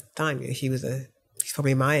first time. She's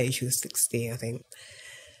probably my age. She was 60, I think,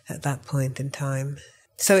 at that point in time.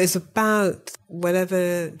 So it's about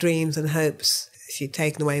whatever dreams and hopes she'd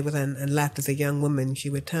taken away with her and left as a young woman. She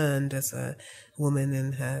returned as a woman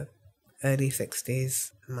in her early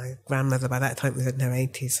 60s. My grandmother by that time was in her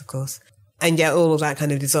 80s, of course. And yet all of that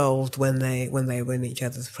kind of dissolved when they were in each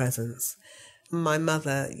other's presence. My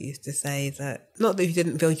mother used to say that, not that she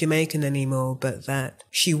didn't feel Jamaican anymore, but that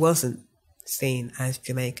she wasn't seen as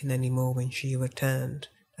Jamaican anymore when she returned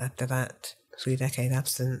after that 3-decade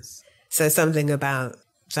absence. So something about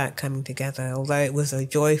that coming together, although it was a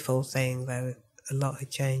joyful thing, though a lot had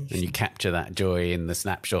changed. And you capture that joy in the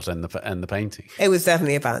snapshot and the painting. It was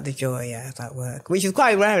definitely about the joy, yeah, of that work, which is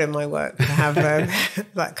quite rare in my work to have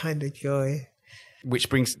that kind of joy. Which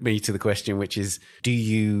brings me to the question, which is, do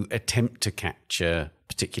you attempt to capture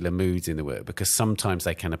particular moods in the work? Because sometimes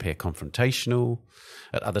they can appear confrontational.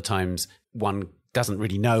 At other times, one doesn't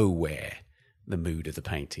really know where the mood of the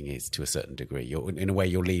painting is to a certain degree. In a way,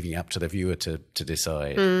 you're leaving it up to the viewer to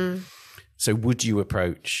decide. So would you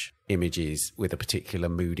approach images with a particular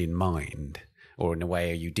mood in mind? Or in a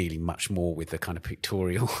way, are you dealing much more with the kind of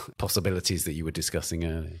pictorial possibilities that you were discussing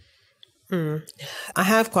earlier? I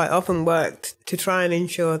have quite often worked to try and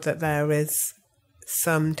ensure that there is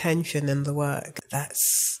some tension in the work.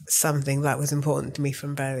 That's something that was important to me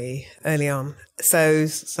from very early on. So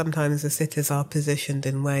sometimes the sitters are positioned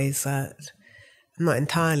in ways that I'm not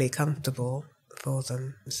entirely comfortable for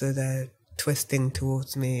them. So they're twisting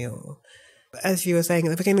towards me, or, as you were saying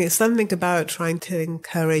at the beginning, it's something about trying to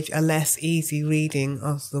encourage a less easy reading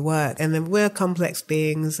of the work. And then we're complex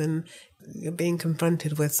beings, and you're being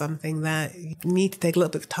confronted with something that you need to take a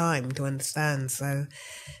little bit of time to understand.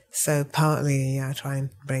 So partly I try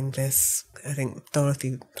and bring this, I think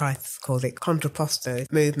Dorothy Price called it contrapposto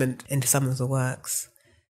movement into some of the works.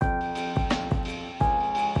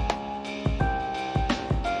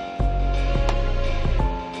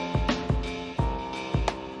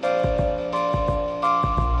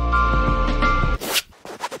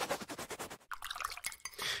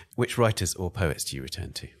 Which writers or poets do you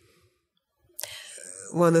return to?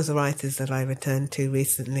 One of the writers that I returned to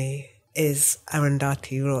recently is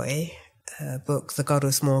Arundhati Roy, her book, The God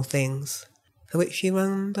of Small Things, for which she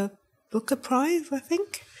won the Booker Prize, I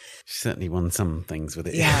think. She certainly won some things with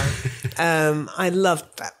it. Yeah. I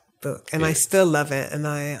loved that book, and I still love it. And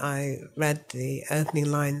I read the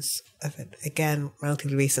opening lines of it again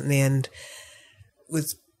relatively recently and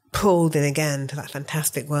was pulled in again to that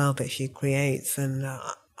fantastic world that she creates. And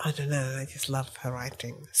I don't know, I just love her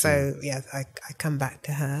writing. So, yeah, I come back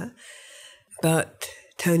to her. But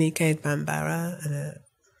Toni Cade Bambara, a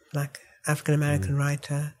black African-American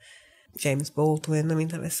writer, James Baldwin, I mean,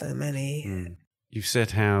 there are so many. You've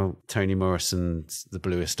said how Toni Morrison's The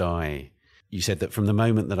Bluest Eye, you said that from the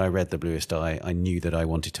moment that I read The Bluest Eye, I knew that I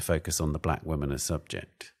wanted to focus on the black woman as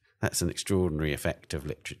subject. That's an extraordinary effect of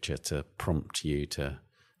literature to prompt you to,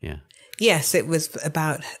 Yes, it was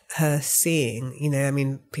about her seeing. You know, I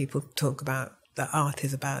mean, people talk about that art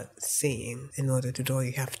is about seeing. In order to draw,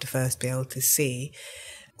 you have to first be able to see.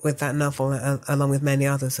 With that novel, along with many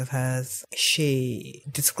others of hers, she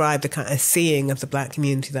described a kind of seeing of the black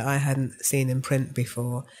community that I hadn't seen in print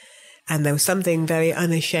before. And there was something very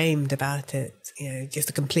unashamed about it, you know, just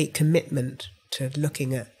a complete commitment to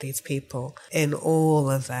looking at these people in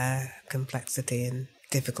all of their complexity and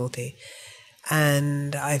difficulty.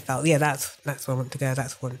 And I felt, that's where I want to go.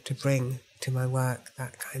 That's what I want to bring to my work,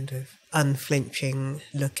 that kind of unflinching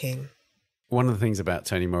looking. One of the things about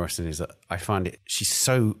Toni Morrison is that I find she's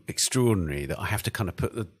so extraordinary that I have to kind of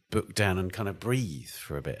put the book down and kind of breathe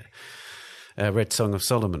for a bit. I read Song of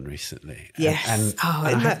Solomon recently. Yes. And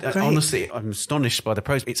honestly, I'm astonished by the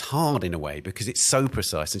prose. It's hard in a way because it's so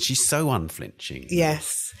precise and she's so unflinching.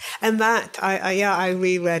 Yes. And that, I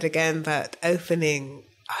reread again that opening.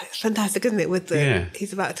 Oh, it's fantastic, isn't it? With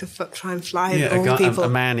he's about to try and fly. And all people. A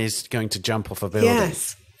man is going to jump off a building.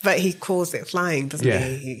 Yes, but he calls it flying, doesn't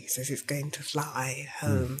he? He says he's going to fly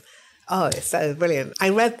home. Oh, it's so brilliant. I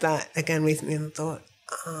read that again recently and thought,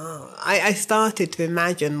 I started to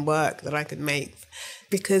imagine work that I could make,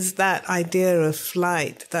 because that idea of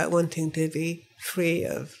flight, that wanting to be free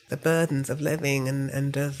of the burdens of living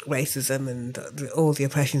and of racism and all the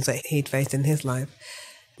oppressions that he'd faced in his life.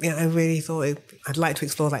 I really thought I'd like to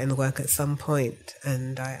explore that in the work at some point.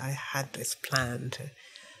 And I had this plan to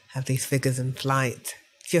have these figures in flight,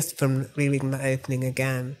 just from reading the opening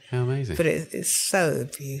again. How amazing. But it's so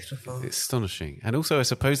beautiful. It's astonishing. And also, I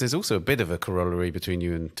suppose there's also a bit of a corollary between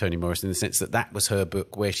you and Toni Morrison in the sense that was her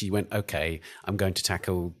book where she went, okay, I'm going to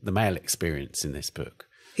tackle the male experience in this book.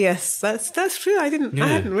 Yes, that's true. I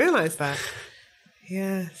hadn't realised that.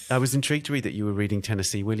 Yes. I was intrigued to read that you were reading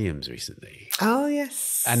Tennessee Williams recently. Oh,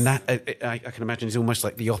 yes. And that, I can imagine, is almost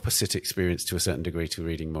like the opposite experience to a certain degree to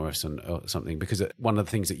reading Morrison or something, because one of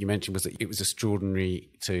the things that you mentioned was that it was extraordinary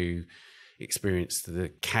to experience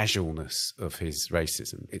the casualness of his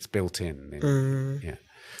racism. It's built in. Yeah.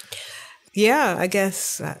 Yeah, I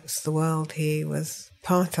guess that's the world he was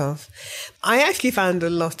part of. I actually found a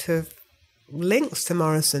lot of links to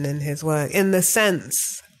Morrison in his work, in the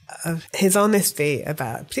sense of his honesty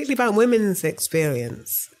particularly about women's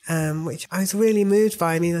experience, which I was really moved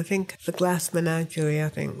by. I mean, I think The Glass Menagerie,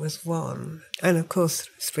 was one. And of course,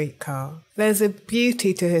 Streetcar. There's a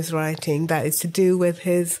beauty to his writing that is to do with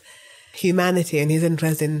his humanity and his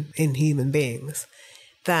interest in human beings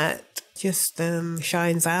that just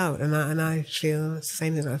shines out. And I feel it's the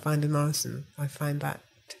same thing that I find in Morrison. I find that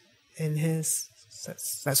in his.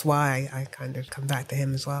 That's why I kind of come back to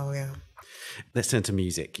him as well, yeah. Let's turn to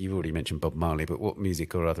music. You've already mentioned Bob Marley, but what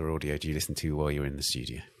music or other audio do you listen to while you're in the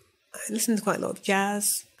studio? I listen to quite a lot of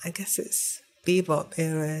jazz. I guess it's bebop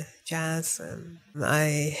era jazz.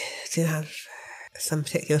 I do have some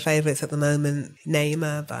particular favourites at the moment.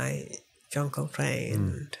 Namer by John Coltrane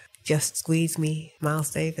and Just Squeeze Me,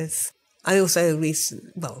 Miles Davis. I also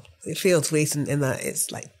it feels recent in that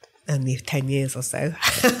it's like only 10 years or so,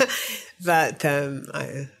 but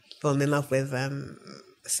I fallen in love with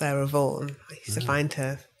Sarah Vaughan. I used to find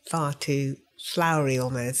her far too flowery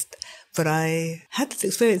almost. But I had this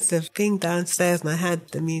experience of being downstairs and I had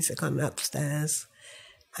the music on upstairs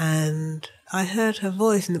and I heard her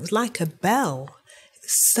voice and it was like a bell. It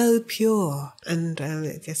was so pure and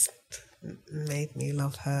it just made me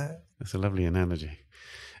love her. That's a lovely analogy.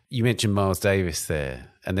 You mentioned Miles Davis there,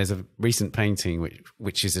 and there's a recent painting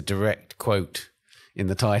which is a direct quote in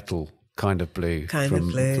the title, Kind of Blue,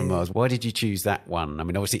 from Miles. Why did you choose that one? I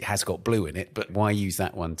mean, obviously it has got blue in it, but why use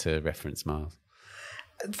that one to reference Miles?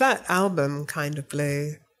 That album, Kind of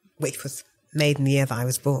Blue, which was made in the year that I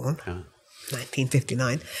was born,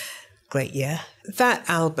 1959, great year. That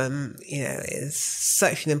album, is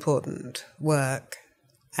such an important work.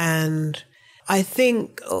 And I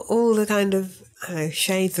think all the kind of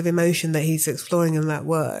shades of emotion that he's exploring in that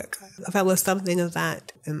work, I felt there's something of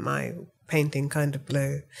that in my painting, Kind of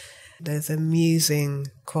Blue. There's a musing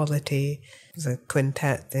quality. There's a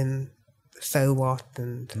quintet in So What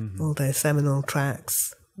and all those seminal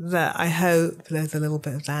tracks that I hope there's a little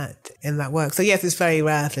bit of that in that work. So yes, it's very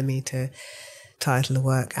rare for me to title a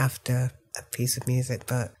work after a piece of music,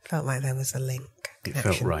 but felt like there was a link.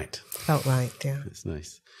 Connection. It felt right. Felt right, yeah. That's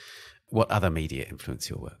nice. What other media influence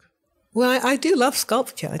your work? Well, I do love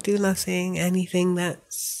sculpture. I do love seeing anything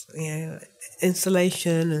that's,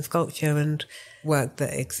 installation and sculpture and work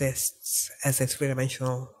that exists as a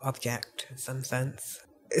three-dimensional object in some sense.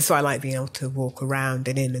 So I like being able to walk around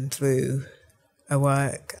and in and through a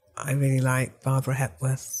work. I really like Barbara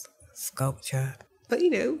Hepworth's sculpture. But,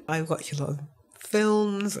 I watch a lot of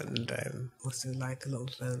films and also like a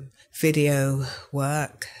lot of video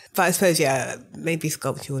work. But I suppose, maybe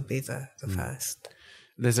sculpture would be the first.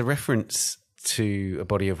 There's a reference to a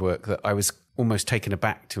body of work that I was almost taken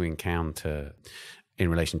aback to encounter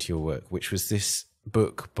in relation to your work, which was this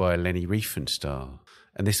book by Leni Riefenstahl.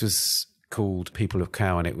 And this was called People of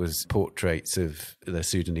Cow, and it was portraits of the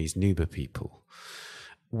Sudanese Nuba people.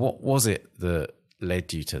 What was it that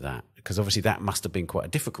led you to that? Because obviously that must have been quite a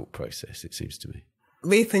difficult process, it seems to me.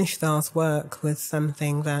 Riefenstahl's work was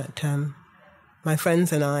something that my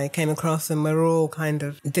friends and I came across and were all kind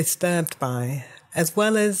of disturbed by, as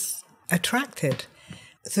well as attracted.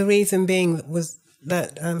 The reason being was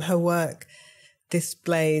that her work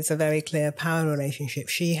displays a very clear power relationship.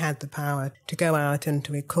 She had the power to go out and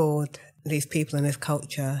to record these people in this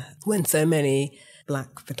culture when so many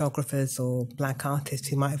black photographers or black artists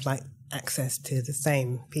who might have liked access to the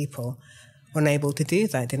same people were unable to do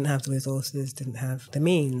that, didn't have the resources, didn't have the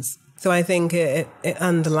means. So I think it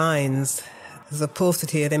underlines the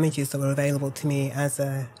paucity of images that were available to me as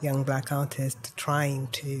a young black artist trying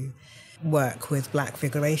to work with black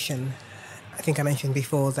figuration. I think I mentioned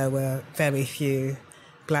before there were very few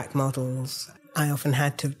black models. I often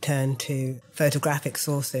had to turn to photographic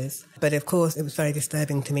sources. But of course, it was very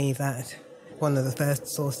disturbing to me that one of the first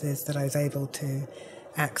sources that I was able to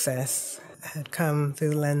access had come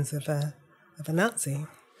through the lens of a Nazi.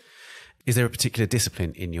 Is there a particular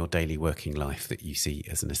discipline in your daily working life that you see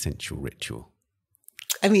as an essential ritual?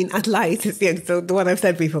 I mean, I'd like to see the one I've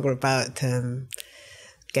said before about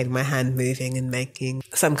getting my hand moving and making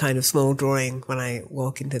some kind of small drawing when I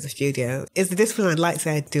walk into the studio is the discipline I'd like to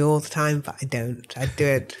say I do all the time, but I don't. I do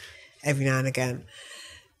it every now and again.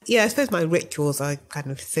 Yeah, I suppose my rituals are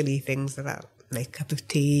kind of silly things about make a cup of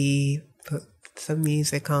tea, put some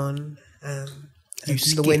music on, open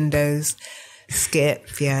the windows,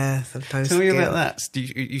 skip, yeah, sometimes Tell me skip. about that. Do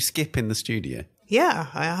you skip in the studio? Yeah,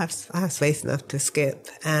 I have space enough to skip.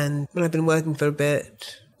 And when I've been working for a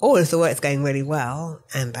bit, or if the work's going really well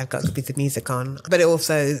and I've got a bit of music on, but it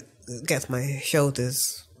also gets my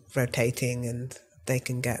shoulders rotating and they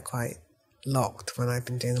can get quite locked when I've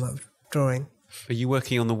been doing a lot of drawing. Are you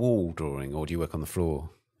working on the wall drawing or do you work on the floor?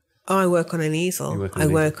 Oh, I work on an easel.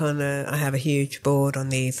 I have a huge board on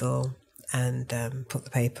the easel and put the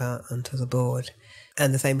paper onto the board.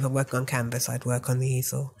 And the same if I'm working on canvas, I'd work on the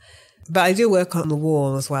easel. But I do work on the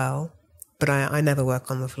wall as well, but I never work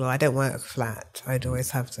on the floor. I don't work flat. I'd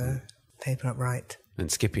always have the paper upright.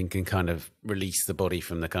 And skipping can kind of release the body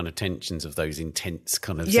from the kind of tensions of those intense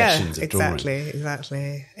kind of sessions of drawing.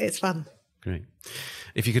 Exactly. It's fun. Great.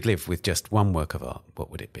 If you could live with just one work of art, what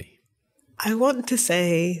would it be? I want to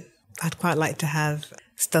say I'd quite like to have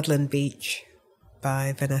Studland Beach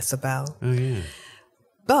by Vanessa Bell. Oh, yeah.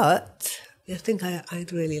 But I think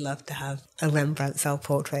I'd really love to have a Rembrandt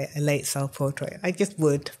self-portrait, a late self-portrait. I just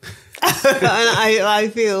would. And I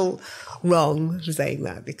feel wrong for saying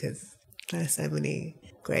that because there are so many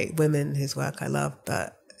great women whose work I love,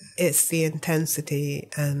 but it's the intensity,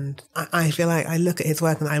 and I feel like I look at his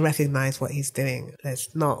work and I recognise what he's doing. There's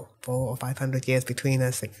not 400 or 500 years between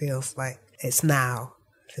us. It feels like it's now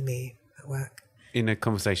for me at work. In a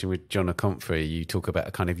conversation with John O'Comfrey, you talk about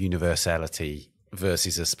a kind of universality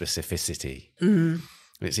versus a specificity.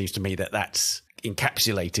 Mm-hmm. It seems to me that that's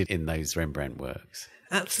encapsulated in those Rembrandt works.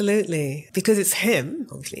 Absolutely. Because it's him,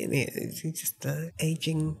 obviously, he's just an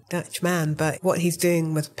ageing Dutch man, but what he's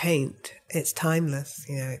doing with paint, it's timeless,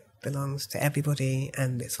 it belongs to everybody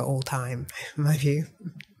and it's for all time, in my view.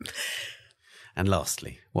 And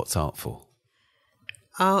lastly, what's art for?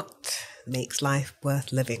 Art makes life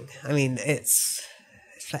worth living. I mean, it's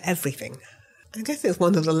for everything. I guess it's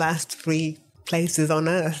one of the last 3 places on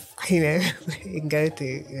earth, you can go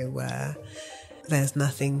to where there's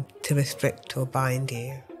nothing to restrict or bind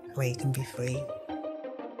you, where you can be free.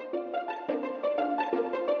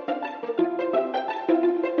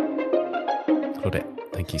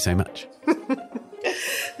 Claudette, thank you so much.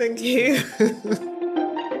 Thank you.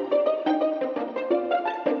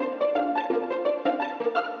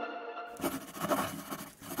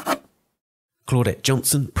 Claudette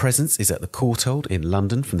Johnson presence is at the Courtauld in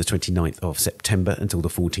London from the 29th of September until the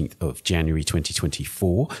 14th of January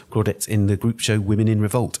 2024. Claudette's in the group show Women in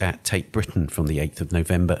Revolt at Tate Britain from the 8th of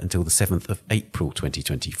November until the 7th of April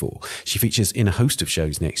 2024. She features in a host of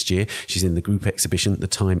shows next year. She's in the group exhibition The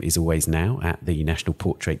Time Is Always Now at the National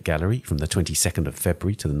Portrait Gallery from the 22nd of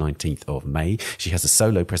February to the 19th of May. She has a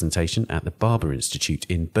solo presentation at the Barber Institute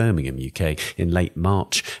in Birmingham, UK in late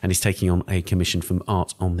March and is taking on a commission from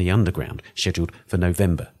Art on the Underground, scheduled for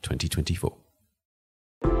November 2024.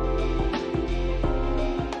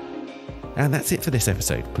 And that's it for this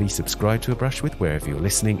episode. Please subscribe to A Brush With wherever you're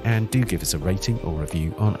listening and do give us a rating or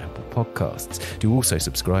review on Apple Podcasts. Do also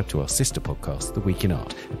subscribe to our sister podcast, The Week in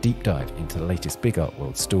Art, a deep dive into the latest big art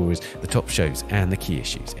world stories, the top shows and the key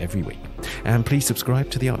issues every week. And please subscribe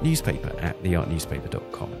to The Art Newspaper at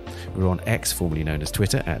theartnewspaper.com. We're on X, formerly known as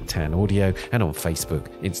Twitter, at Tan Audio, and on Facebook,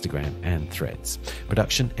 Instagram and Threads.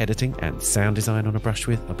 Production, editing and sound design on A Brush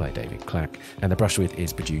With are by David Clack, and A Brush With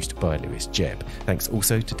is produced by Lewis Jebb. Thanks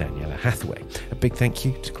also to Daniela Hathaway. A big thank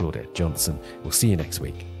you to Claudette Johnson. We'll see you next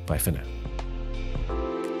week. Bye for now.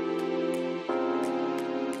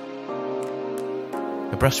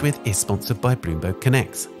 A Brush With is sponsored by Bloomberg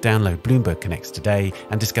Connects. Download Bloomberg Connects today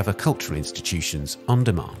and discover cultural institutions on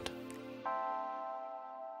demand.